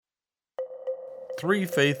three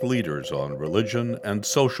faith leaders on religion and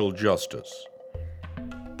social justice.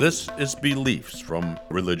 This is Beliefs from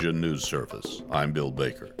Religion News Service. I'm Bill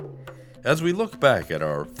Baker. As we look back at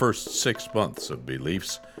our first 6 months of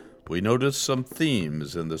Beliefs, we notice some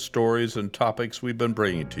themes in the stories and topics we've been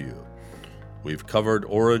bringing to you. We've covered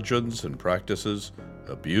origins and practices,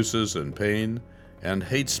 abuses and pain, and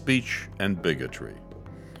hate speech and bigotry.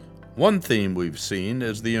 One theme we've seen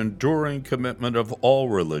is the enduring commitment of all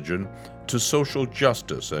religion to social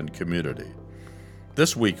justice and community.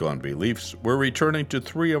 This week on Beliefs, we're returning to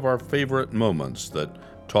three of our favorite moments that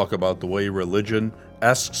talk about the way religion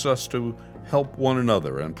asks us to help one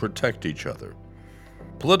another and protect each other.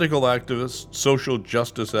 Political activist, social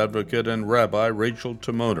justice advocate, and Rabbi Rachel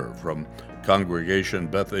Timoner from Congregation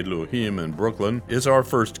Beth Elohim in Brooklyn is our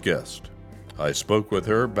first guest. I spoke with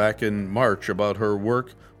her back in March about her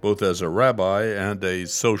work both as a rabbi and a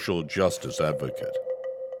social justice advocate.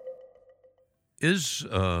 Is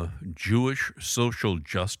Jewish social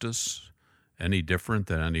justice any different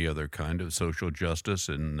than any other kind of social justice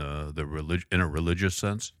in a religious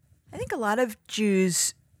sense? I think a lot of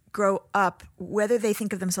Jews grow up, whether they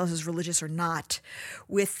think of themselves as religious or not,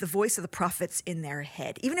 with the voice of the prophets in their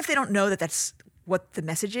head. Even if they don't know that that's what the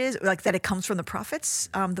message is, like that it comes from the prophets,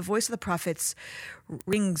 the voice of the prophets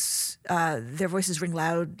rings, their voices ring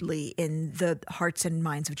loudly in the hearts and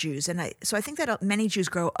minds of Jews. And so I think that many Jews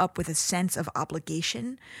grow up with a sense of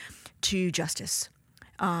obligation to justice,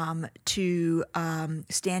 to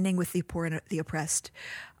standing with the poor and the oppressed.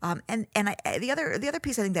 The other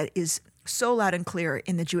piece I think that is so loud and clear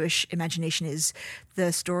in the Jewish imagination is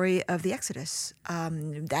the story of the Exodus.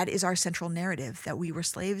 That is our central narrative, that we were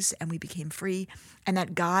slaves and we became free, and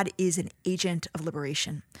that God is an agent of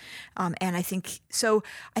liberation. And I think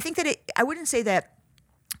that I wouldn't say that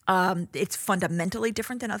it's fundamentally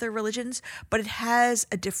different than other religions, but it has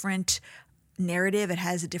a different narrative. It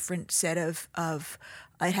has a different set of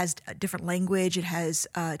it has a different language. It has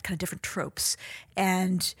kind of different tropes.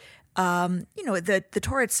 And the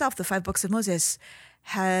Torah itself, the 5 books of Moses,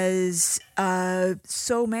 has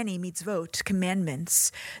so many mitzvot,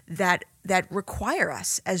 commandments that require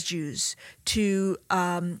us as Jews to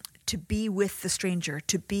be with the stranger,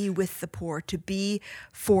 to be with the poor, to be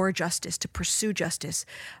for justice, to pursue justice,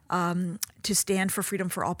 to stand for freedom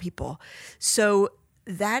for all people. So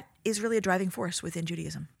that is really a driving force within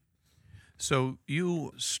Judaism. So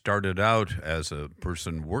you started out as a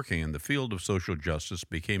person working in the field of social justice,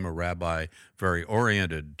 became a rabbi very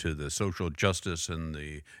oriented to the social justice and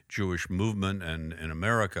the Jewish movement and in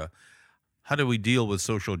America. How do we deal with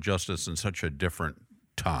social justice in such a different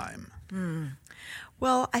time?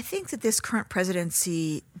 Well, I think that this current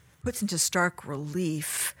presidency puts into stark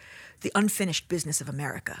relief the unfinished business of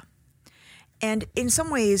America. And in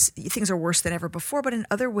some ways, things are worse than ever before, but in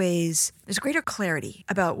other ways, there's greater clarity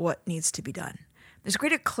about what needs to be done. There's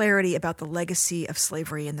greater clarity about the legacy of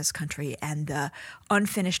slavery in this country and the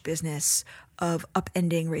unfinished business of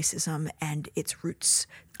upending racism and its roots,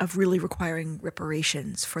 of really requiring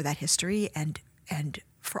reparations for that history and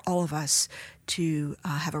for all of us to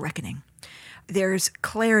have a reckoning. There's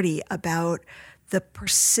clarity about the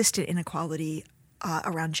persistent inequality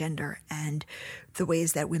around gender and the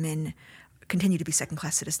ways that women continue to be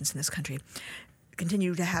second-class citizens in this country,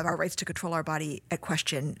 continue to have our rights to control our body at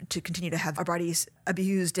question, to continue to have our bodies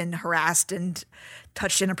abused and harassed and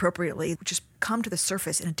touched inappropriately, which just come to the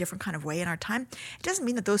surface in a different kind of way in our time. It doesn't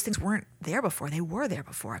mean that those things weren't there before. They were there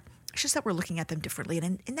before. It's just that we're looking at them differently.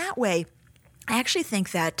 And in that way, I actually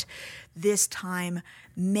think that this time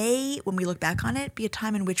may, when we look back on it, be a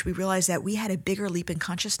time in which we realize that we had a bigger leap in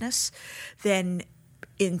consciousness than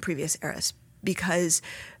in previous eras, because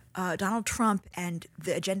Donald Trump and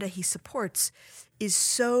the agenda he supports is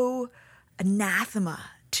so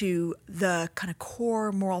anathema to the kind of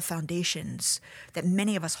core moral foundations that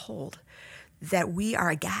many of us hold that we are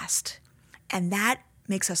aghast. And that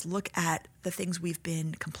makes us look at the things we've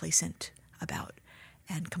been complacent about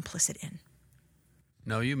and complicit in.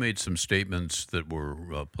 Now, you made some statements that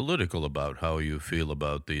were political about how you feel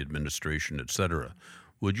about the administration, et cetera.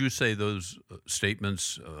 Would you say those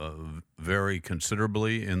statements vary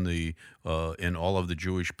considerably in all of the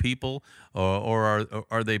Jewish people, or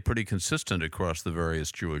are they pretty consistent across the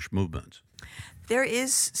various Jewish movements? There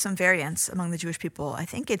is some variance among the Jewish people. I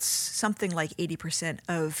think it's something like 80%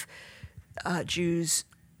 of Jews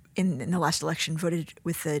in the last election voted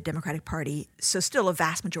with the Democratic Party. So still a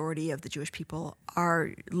vast majority of the Jewish people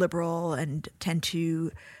are liberal and tend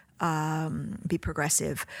to be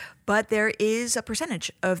progressive. But there is a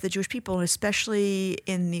percentage of the Jewish people, especially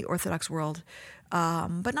in the Orthodox world,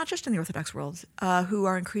 but not just in the Orthodox world, who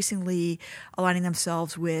are increasingly aligning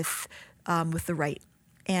themselves with with the right.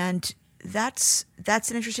 And that's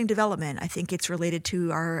an interesting development. I think it's related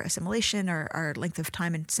to our assimilation, our length of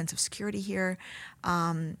time and sense of security here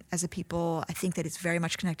as a people. I think that it's very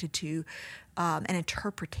much connected to an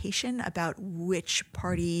interpretation about which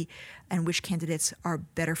party and which candidates are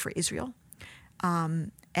better for Israel.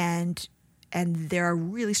 And there are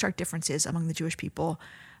really stark differences among the Jewish people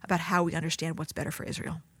about how we understand what's better for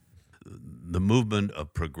Israel. The movement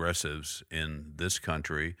of progressives in this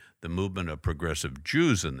country, the movement of progressive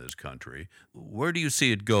Jews in this country, where do you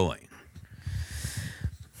see it going?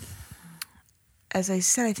 As I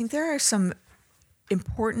said, I think there are some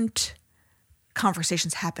important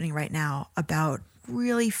conversations happening right now about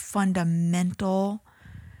really fundamental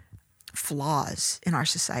flaws in our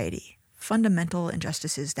society, fundamental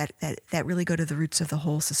injustices that really go to the roots of the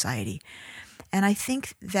whole society. And I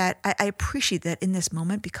think that I appreciate that in this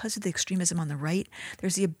moment, because of the extremism on the right,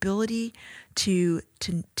 there's the ability to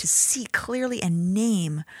see clearly and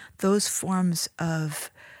name those forms of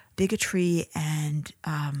bigotry and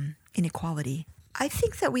inequality. I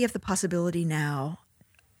think that we have the possibility now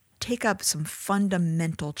take up some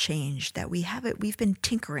fundamental change that we've been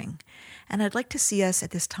tinkering. And I'd like to see us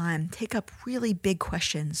at this time take up really big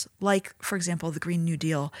questions, like, for example, the Green New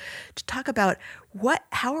Deal, to talk about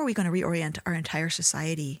how are we going to reorient our entire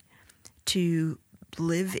society to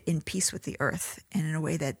live in peace with the earth and in a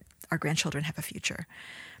way that our grandchildren have a future?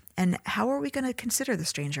 And how are we going to consider the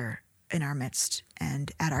stranger in our midst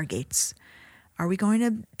and at our gates? Are we going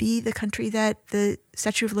to be the country that the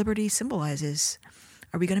Statue of Liberty symbolizes?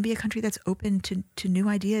 Are we going to be a country that's open to new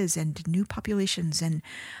ideas and new populations and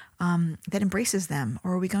that embraces them?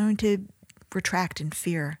 Or are we going to retract in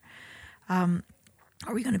fear? Are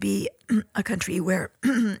we going to be a country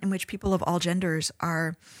in which people of all genders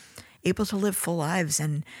are able to live full lives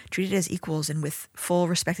and treated as equals and with full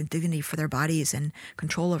respect and dignity for their bodies and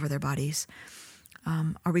control over their bodies?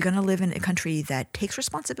 Are we going to live in a country that takes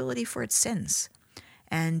responsibility for its sins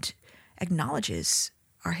and acknowledges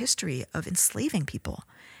our history of enslaving people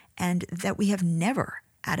and that we have never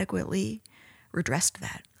adequately redressed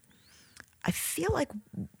that? I feel like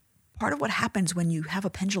part of what happens when you have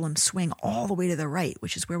a pendulum swing all the way to the right,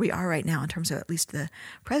 which is where we are right now in terms of at least the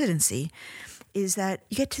presidency, is that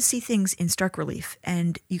you get to see things in stark relief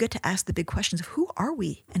and you get to ask the big questions of who are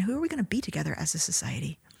we and who are we going to be together as a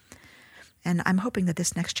society? And I'm hoping that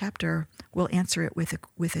this next chapter will answer it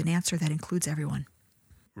with an answer that includes everyone.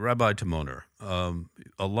 Rabbi Timoner,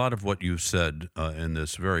 a lot of what you've said in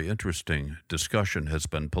this very interesting discussion has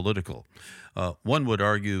been political. One would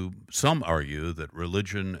argue, some argue, that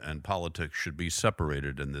religion and politics should be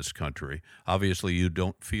separated in this country. Obviously, you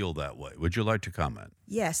don't feel that way. Would you like to comment?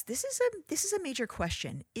 Yes, this is a major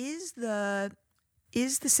question. Is the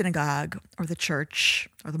synagogue or the church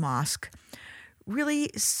or the mosque really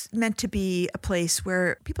meant to be a place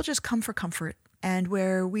where people just come for comfort and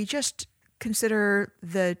where we just consider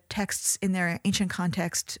the texts in their ancient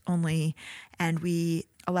context only, and we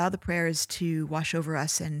allow the prayers to wash over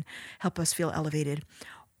us and help us feel elevated?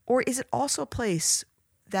 Or is it also a place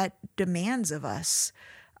that demands of us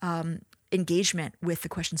engagement with the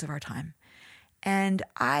questions of our time? And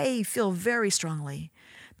I feel very strongly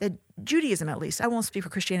that Judaism, at least, I won't speak for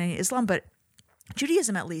Christianity and Islam, but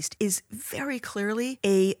Judaism, at least, is very clearly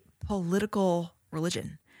a political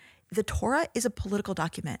religion. The Torah is a political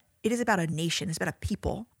document. It is about a nation. It's about a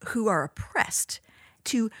people who are oppressed.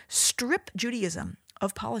 To strip Judaism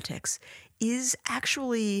of politics is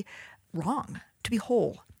actually wrong. To be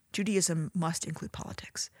whole, Judaism must include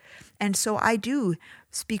politics. And so I do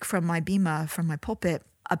speak from my bima, from my pulpit,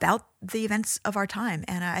 about the events of our time.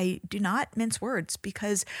 And I do not mince words,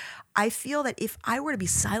 because I feel that if I were to be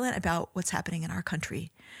silent about what's happening in our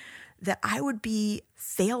country, that I would be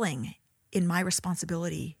failing in my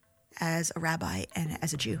responsibility as a rabbi and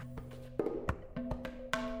as a Jew.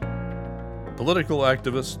 Political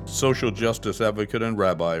activist, social justice advocate, and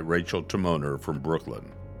Rabbi Rachel Timoner from Brooklyn.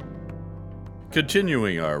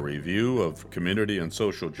 Continuing our review of community and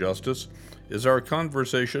social justice is our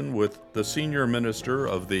conversation with the senior minister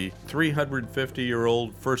of the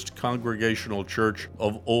 350-year-old First Congregational Church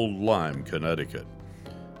of Old Lyme, Connecticut.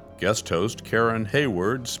 Guest host Karen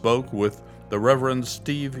Hayward spoke with the Reverend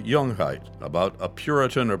Steve Youngheit about a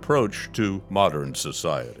Puritan approach to modern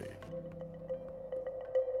society.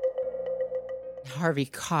 Harvey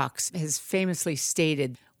Cox has famously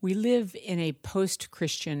stated, "We live in a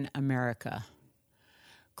post-Christian America.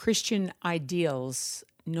 Christian ideals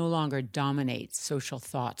no longer dominate social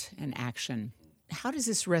thought and action." How does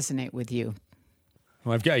this resonate with you?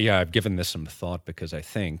 Well, I've given this some thought because I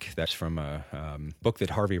think that's from a book that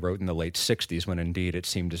Harvey wrote in the late 60s when indeed it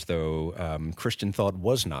seemed as though Christian thought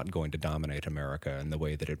was not going to dominate America in the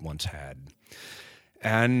way that it once had.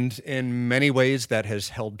 And in many ways that has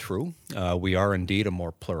held true. We are indeed a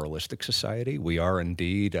more pluralistic society. We are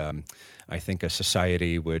indeed, I think, a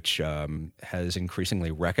society which has increasingly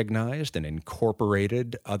recognized and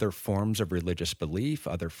incorporated other forms of religious belief,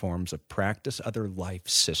 other forms of practice, other life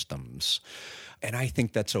systems. And I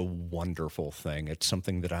think that's a wonderful thing. It's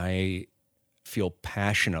something that I feel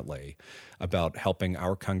passionately about helping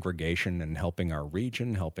our congregation and helping our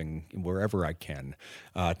region, helping wherever I can,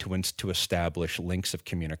 to establish links of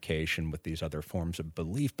communication with these other forms of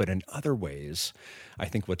belief. But in other ways, I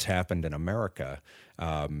think what's happened in America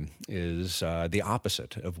is the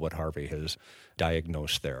opposite of what Harvey has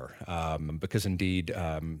diagnosed there. Because indeed,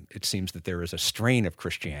 it seems that there is a strain of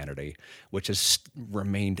Christianity which has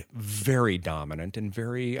remained very dominant and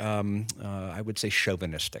very, I would say,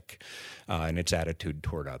 chauvinistic in its attitude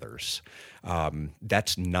toward others.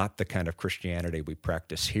 That's not the kind of Christianity we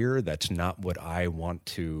practice here. That's not what I want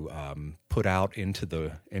to put out into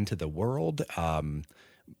the world.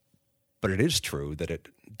 But it is true that it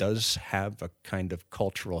does have a kind of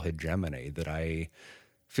cultural hegemony that I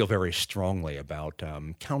feel very strongly about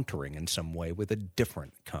countering in some way with a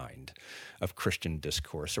different kind of Christian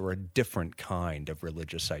discourse or a different kind of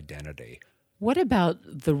religious identity. What about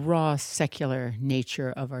the raw secular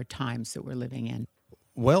nature of our times that we're living in?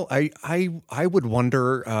 Well, I would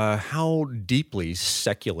wonder how deeply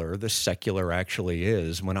secular the secular actually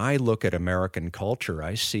is. When I look at American culture,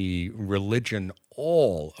 I see religion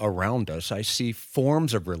all around us. I see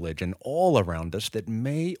forms of religion all around us that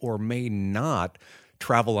may or may not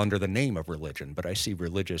travel under the name of religion, but I see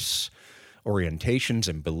religious orientations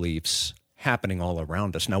and beliefs happening all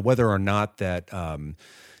around us. Now, whether or not that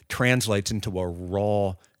translates into a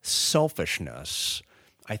raw selfishness,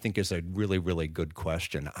 I think is a really, really good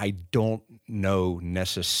question. I don't know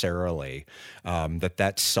necessarily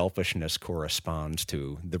that selfishness corresponds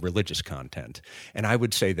to the religious content. And I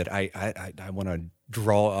would say that I want to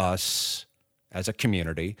draw us as a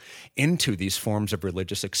community into these forms of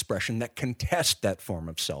religious expression that contest that form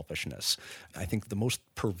of selfishness. I think the most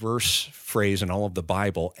perverse phrase in all of the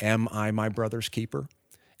Bible, am I my brother's keeper?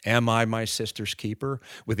 Am I my sister's keeper?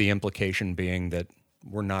 With the implication being that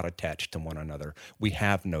we're not attached to one another. We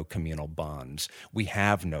have no communal bonds. We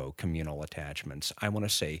have no communal attachments. I want to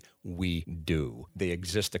say we do. They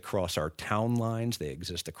exist across our town lines. They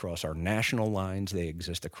exist across our national lines. They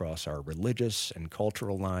exist across our religious and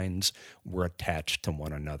cultural lines. We're attached to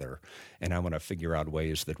one another. And I want to figure out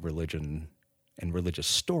ways that religion and religious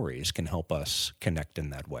stories can help us connect in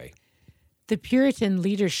that way. The Puritan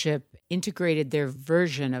leadership integrated their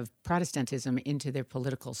version of Protestantism into their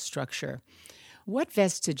political structure. What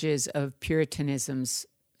vestiges of Puritanism's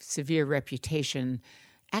severe reputation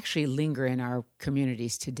actually linger in our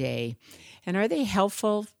communities today? And are they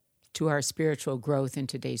helpful to our spiritual growth in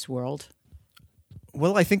today's world?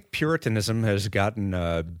 Well, I think Puritanism has gotten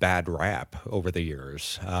a bad rap over the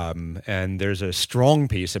years. And there's a strong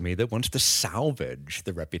piece of me that wants to salvage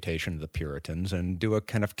the reputation of the Puritans and do a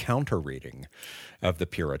kind of counter-reading of the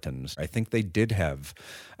Puritans. I think they did have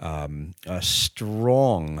a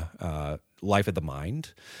strong life of the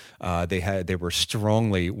mind. They were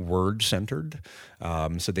strongly word-centered.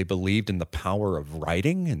 So they believed in the power of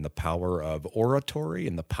writing, in the power of oratory,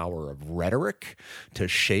 in the power of rhetoric to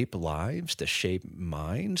shape lives, to shape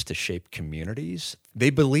minds, to shape communities. They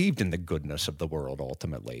believed in the goodness of the world,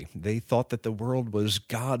 ultimately. They thought that the world was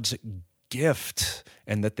God's gift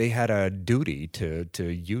and that they had a duty to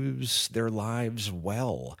use their lives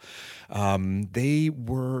well. They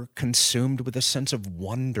were consumed with a sense of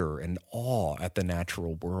wonder and awe at the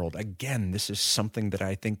natural world. Again, this is something that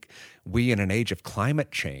I think we in an age of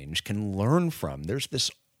climate change can learn from. There's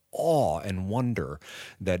this awe and wonder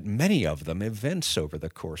that many of them evince over the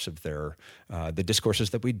course of their the discourses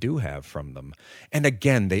that we do have from them. And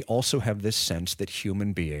again, they also have this sense that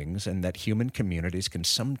human beings and that human communities can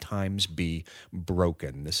sometimes be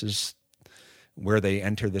broken. This is where they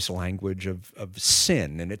enter this language of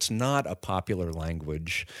sin, and it's not a popular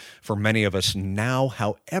language for many of us now.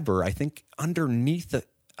 However, I think underneath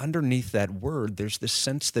that word, there's this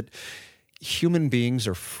sense that human beings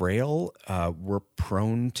are frail, we're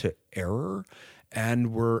prone to error,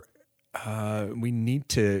 and we need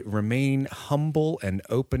to remain humble and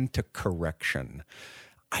open to correction.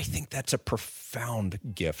 I think that's a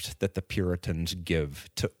profound gift that the Puritans give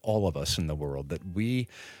to all of us in the world, that we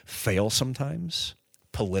fail sometimes,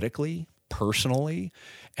 politically, personally,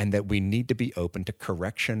 and that we need to be open to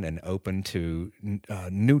correction and open to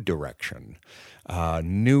new direction,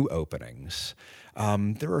 new openings.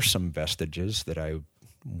 There are some vestiges that I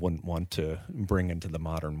wouldn't want to bring into the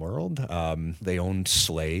modern world. They owned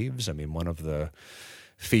slaves. I mean, one of the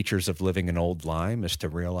features of living in Old Lyme is to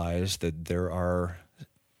realize that there are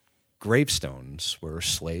gravestones where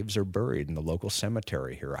slaves are buried in the local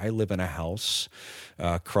cemetery here. I live in a house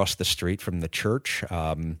across the street from the church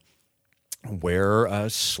where a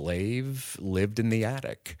slave lived in the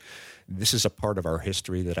attic. This is a part of our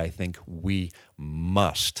history that I think we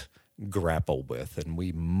must grapple with, and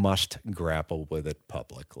we must grapple with it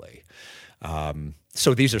publicly.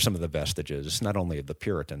 So these are some of the vestiges, not only of the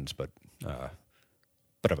Puritans, but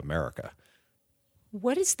of America.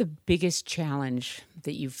 What is the biggest challenge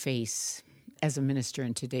that you face as a minister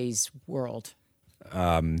in today's world?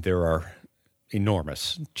 There are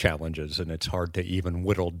enormous challenges, and it's hard to even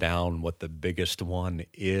whittle down what the biggest one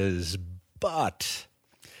is. But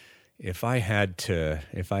if I had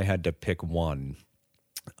to pick one,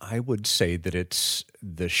 I would say that it's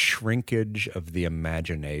the shrinkage of the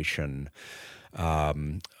imagination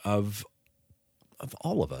of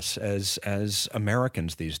all of us as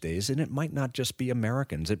Americans these days. And it might not just be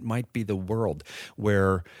Americans, it might be the world,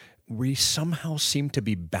 where we somehow seem to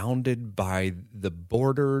be bounded by the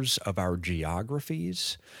borders of our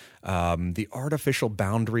geographies, the artificial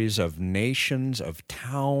boundaries of nations, of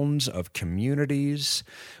towns, of communities,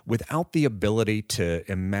 without the ability to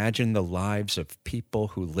imagine the lives of people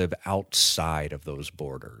who live outside of those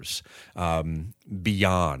borders,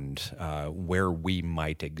 beyond where we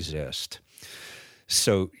might exist.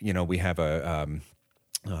 So, we have a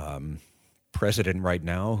president right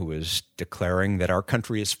now who is declaring that our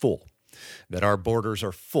country is full, that our borders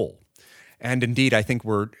are full. And indeed, I think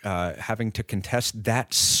we're having to contest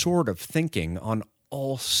that sort of thinking on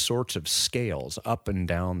all sorts of scales up and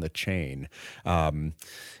down the chain.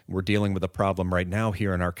 We're dealing with a problem right now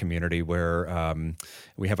here in our community where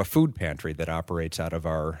we have a food pantry that operates out of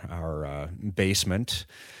our basement,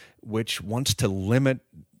 which wants to limit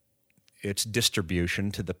its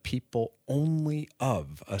distribution to the people only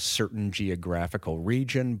of a certain geographical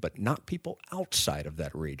region, but not people outside of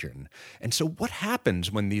that region. And so what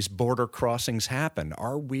happens when these border crossings happen?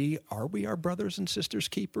 Are we our brothers and sisters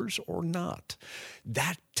keepers or not?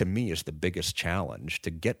 That, to me, is the biggest challenge,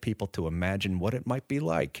 to get people to imagine what it might be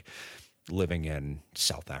like living in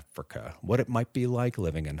South Africa, what it might be like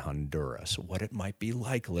living in Honduras, what it might be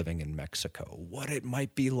like living in Mexico, what it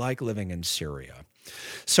might be like living in Syria.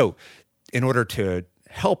 So in order to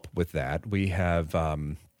help with that, we have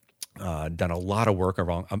done a lot of work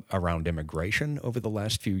around immigration over the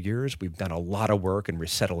last few years. We've done a lot of work in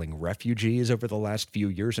resettling refugees over the last few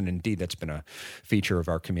years, and indeed that's been a feature of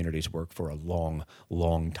our community's work for a long,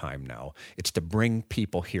 long time now. It's to bring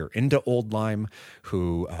people here into Old Lyme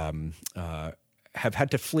who have had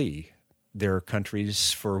to flee their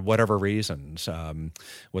countries for whatever reasons,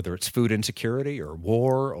 whether it's food insecurity or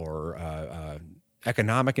war or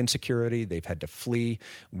economic insecurity. They've had to flee.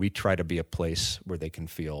 We try to be a place where they can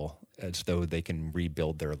feel as though they can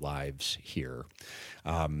rebuild their lives here.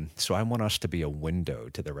 So I want us to be a window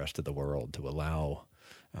to the rest of the world, to allow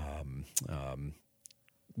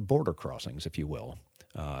border crossings, if you will,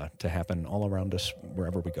 to happen all around us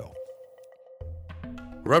wherever we go.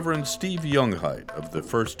 Reverend Steve Younghite of the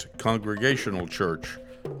First Congregational Church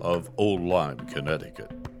of Old Lyme,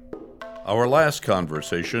 Connecticut. Our last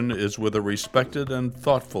conversation is with a respected and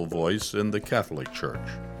thoughtful voice in the Catholic Church.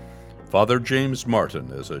 Father James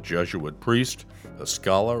Martin is a Jesuit priest, a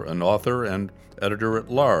scholar, an author, and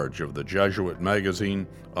editor-at-large of the Jesuit magazine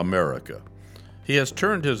America. He has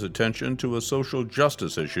turned his attention to a social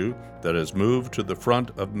justice issue that has moved to the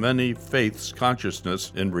front of many faiths'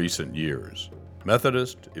 consciousness in recent years.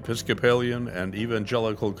 Methodist, Episcopalian, and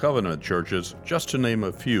Evangelical Covenant churches, just to name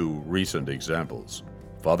a few recent examples.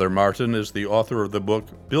 Father Martin is the author of the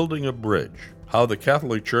book Building a Bridge: How the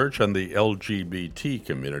Catholic Church and the LGBT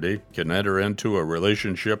community can enter into a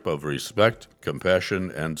relationship of respect,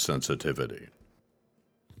 compassion, and sensitivity.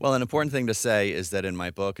 Well, an important thing to say is that in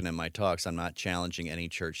my book and in my talks, I'm not challenging any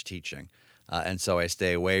church teaching. And so I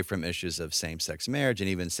stay away from issues of same-sex marriage and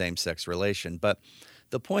even same-sex relation. But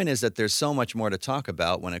the point is that there's so much more to talk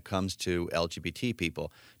about when it comes to LGBT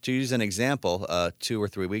people. To use an example, 2 or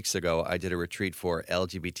 3 weeks ago, I did a retreat for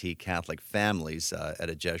LGBT Catholic families at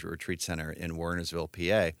a Jesuit retreat center in Wernersville,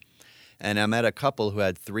 PA. And I met a couple who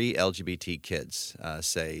had 3 LGBT kids,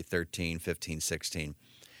 say 13, 15, 16.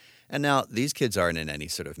 And now these kids aren't in any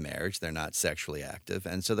sort of marriage. They're not sexually active.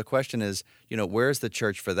 And so the question is, where's the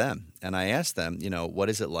church for them? And I asked them, what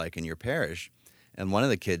is it like in your parish? And one of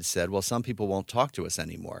the kids said, well, some people won't talk to us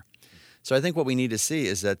anymore. So I think what we need to see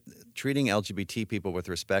is that treating LGBT people with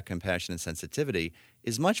respect, compassion, and sensitivity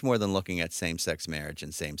is much more than looking at same-sex marriage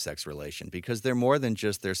and same-sex relation, because they're more than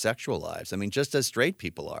just their sexual lives. I mean, just as straight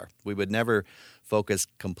people are. We would never focus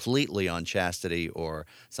completely on chastity or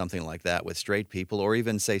something like that with straight people, or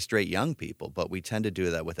even say straight young people, but we tend to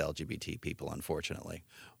do that with LGBT people, unfortunately.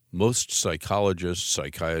 Most psychologists,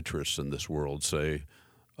 psychiatrists in this world say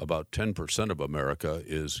about 10% of America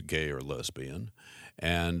is gay or lesbian,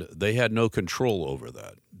 and they had no control over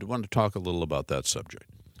that. Do you want to talk a little about that subject?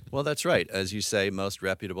 Well, that's right. As you say, most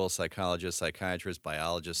reputable psychologists, psychiatrists,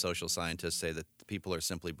 biologists, social scientists say that people are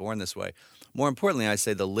simply born this way. More importantly, I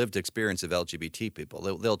say the lived experience of LGBT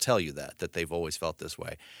people. They'll tell you that they've always felt this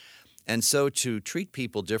way. And so to treat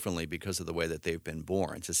people differently because of the way that they've been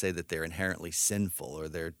born, to say that they're inherently sinful or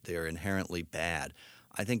they're inherently bad,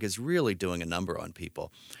 I think is really doing a number on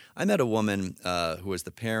people. I met a woman who was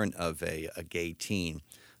the parent of a gay teen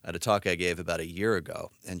at a talk I gave about a year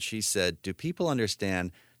ago, and she said, do people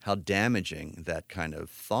understand how damaging that kind of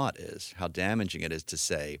thought is, how damaging it is to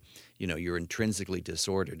say, you're intrinsically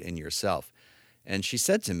disordered in yourself? And she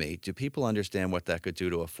said to me, do people understand what that could do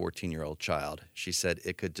to a 14-year-old child? She said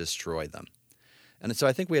it could destroy them. And so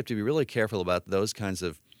I think we have to be really careful about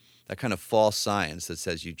that kind of false science that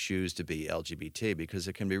says you choose to be LGBT, because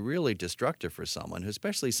it can be really destructive for someone,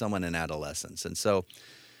 especially someone in adolescence. And so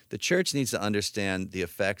the church needs to understand the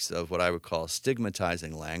effects of what I would call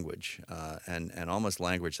stigmatizing language and almost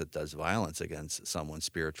language that does violence against someone's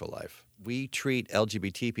spiritual life. We treat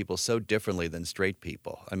LGBT people so differently than straight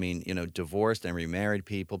people. I mean, divorced and remarried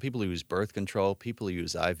people, people who use birth control, people who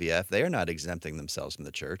use IVF, they are not exempting themselves from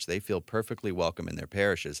the church. They feel perfectly welcome in their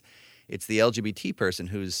parishes. It's the LGBT person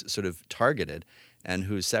who's sort of targeted and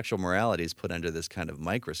whose sexual morality is put under this kind of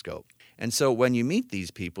microscope. And so when you meet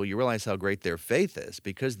these people, you realize how great their faith is,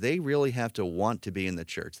 because they really have to want to be in the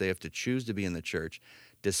church. They have to choose to be in the church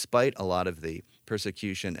despite a lot of the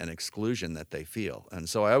persecution and exclusion that they feel. And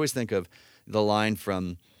so I always think of the line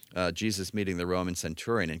from Jesus meeting the Roman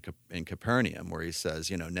centurion in Capernaum, where he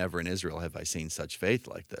says, never in Israel have I seen such faith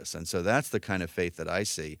like this. And so that's the kind of faith that I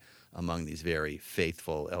see among these very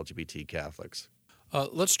faithful LGBT Catholics.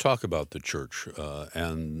 Let's talk about the church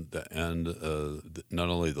and not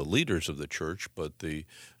only the leaders of the church, but the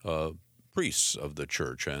priests of the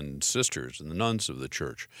church and sisters and the nuns of the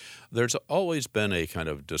church. There's always been a kind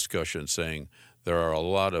of discussion saying there are a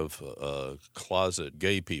lot of closet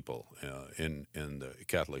gay people in the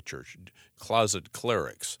Catholic Church, closet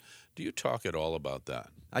clerics. Do you talk at all about that?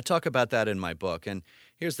 I talk about that in my book, and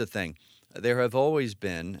here's the thing. There have always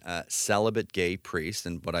been celibate gay priests,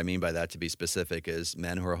 and what I mean by that, to be specific, is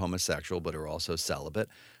men who are homosexual but are also celibate,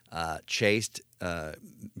 chaste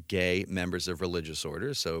gay members of religious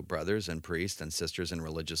orders, so brothers and priests and sisters in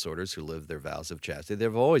religious orders who live their vows of chastity. There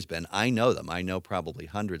have always been. I know them. I know probably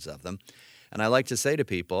hundreds of them. And I like to say to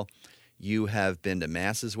people, you have been to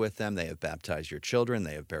masses with them. They have baptized your children.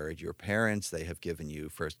 They have buried your parents. They have given you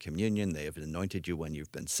First Communion. They have anointed you when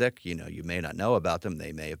you've been sick. You may not know about them.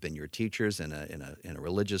 They may have been your teachers in a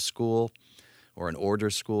religious school or an order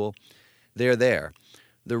school. They're there.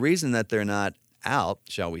 The reason that they're not out,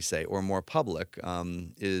 shall we say, or more public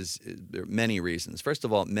is there are many reasons. First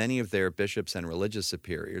of all, many of their bishops and religious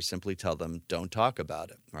superiors simply tell them, don't talk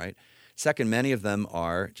about it, right? Second, many of them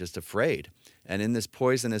are just afraid. And in this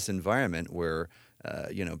poisonous environment where,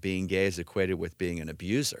 being gay is equated with being an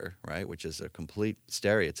abuser, right, which is a complete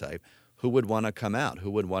stereotype, who would want to come out?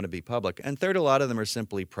 Who would want to be public? And third, a lot of them are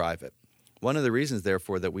simply private. One of the reasons,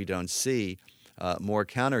 therefore, that we don't see more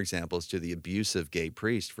counterexamples to the abusive gay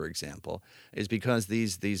priest, for example, is because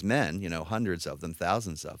these men, hundreds of them,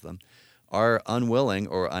 thousands of them, are unwilling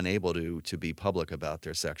or unable to be public about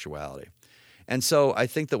their sexuality. And so I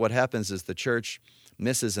think that what happens is the church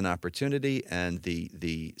misses an opportunity, and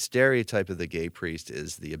the stereotype of the gay priest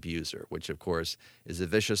is the abuser, which, of course, is a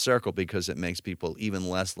vicious circle because it makes people even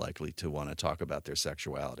less likely to want to talk about their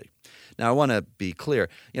sexuality. Now, I want to be clear.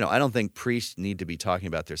 I don't think priests need to be talking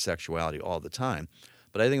about their sexuality all the time,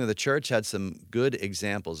 but I think that the church had some good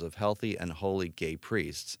examples of healthy and holy gay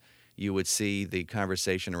priests. You would see the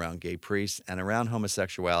conversation around gay priests and around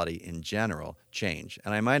homosexuality in general change.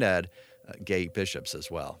 And I might add gay bishops as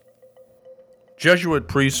well. Jesuit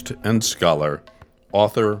priest and scholar,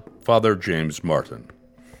 author Father James Martin.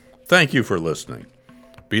 Thank you for listening.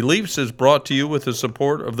 Beliefs is brought to you with the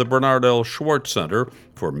support of the Bernard L. Schwartz Center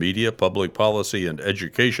for Media, Public Policy, and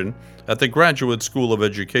Education at the Graduate School of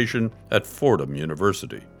Education at Fordham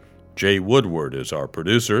University. Jay Woodward is our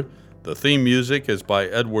producer. The theme music is by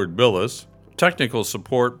Edward Billis. Technical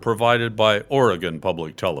support provided by Oregon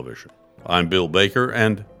Public Television. I'm Bill Baker,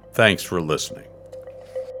 and thanks for listening.